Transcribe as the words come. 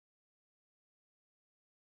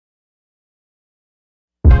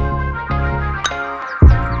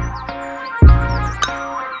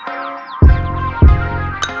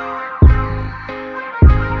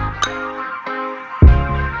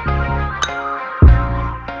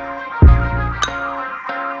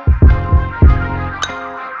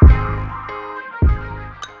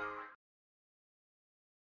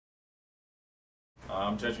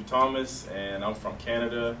Thomas, and I'm from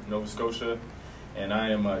Canada, Nova Scotia, and I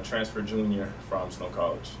am a transfer junior from Snow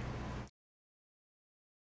College.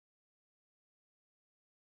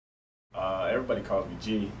 Everybody calls me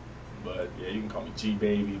G, but yeah, you can call me G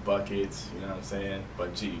Baby, Buckets, you know what I'm saying?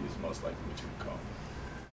 But G is most likely what you can call me.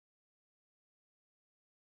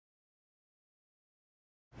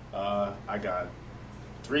 I got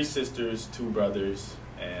 3 sisters, 2 brothers,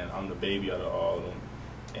 and I'm the baby out of all of them.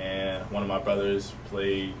 And one of my brothers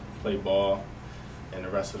played ball, and the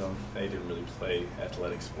rest of them, they didn't really play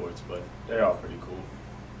athletic sports, but they're all pretty cool.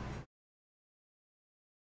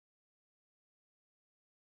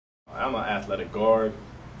 I'm an athletic guard,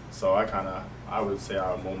 so I would say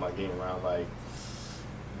I mold my game around like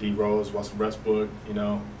D Rose, Russell Westbrook, you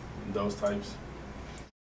know, those types.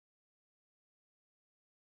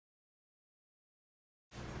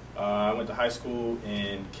 I went to high school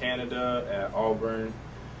in Canada at Auburn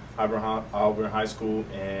High School,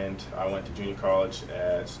 and I went to junior college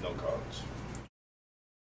at Snow College.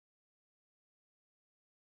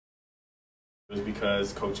 It was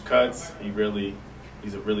because Coach Cuts,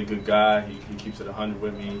 he's a really good guy. He keeps it 100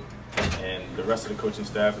 with me, and the rest of the coaching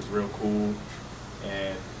staff is real cool,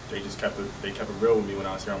 and they kept it real with me when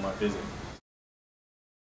I was here on my visit.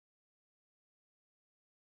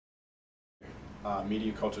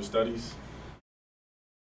 Media culture studies.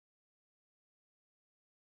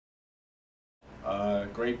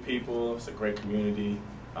 Great people. It's a great community.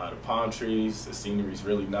 The palm trees, the scenery is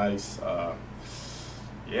really nice.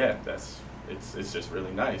 Yeah, it's just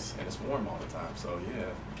really nice, and it's warm all the time. So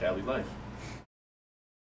yeah, Cali life.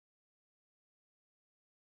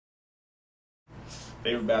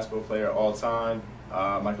 Favorite basketball player of all time,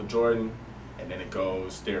 Michael Jordan, and then it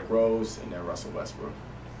goes Derrick Rose, and then Russell Westbrook.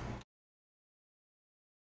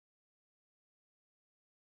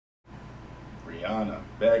 Rihanna.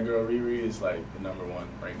 Bad Girl Riri is like the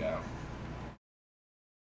 #1 right now.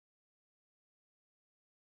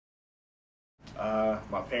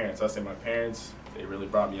 My parents. I say my parents, they really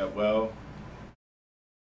brought me up well.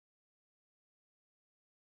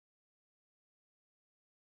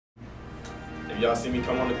 If y'all see me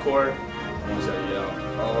come on the court, I want y'all to yell,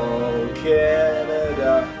 "Oh,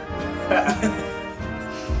 Canada!"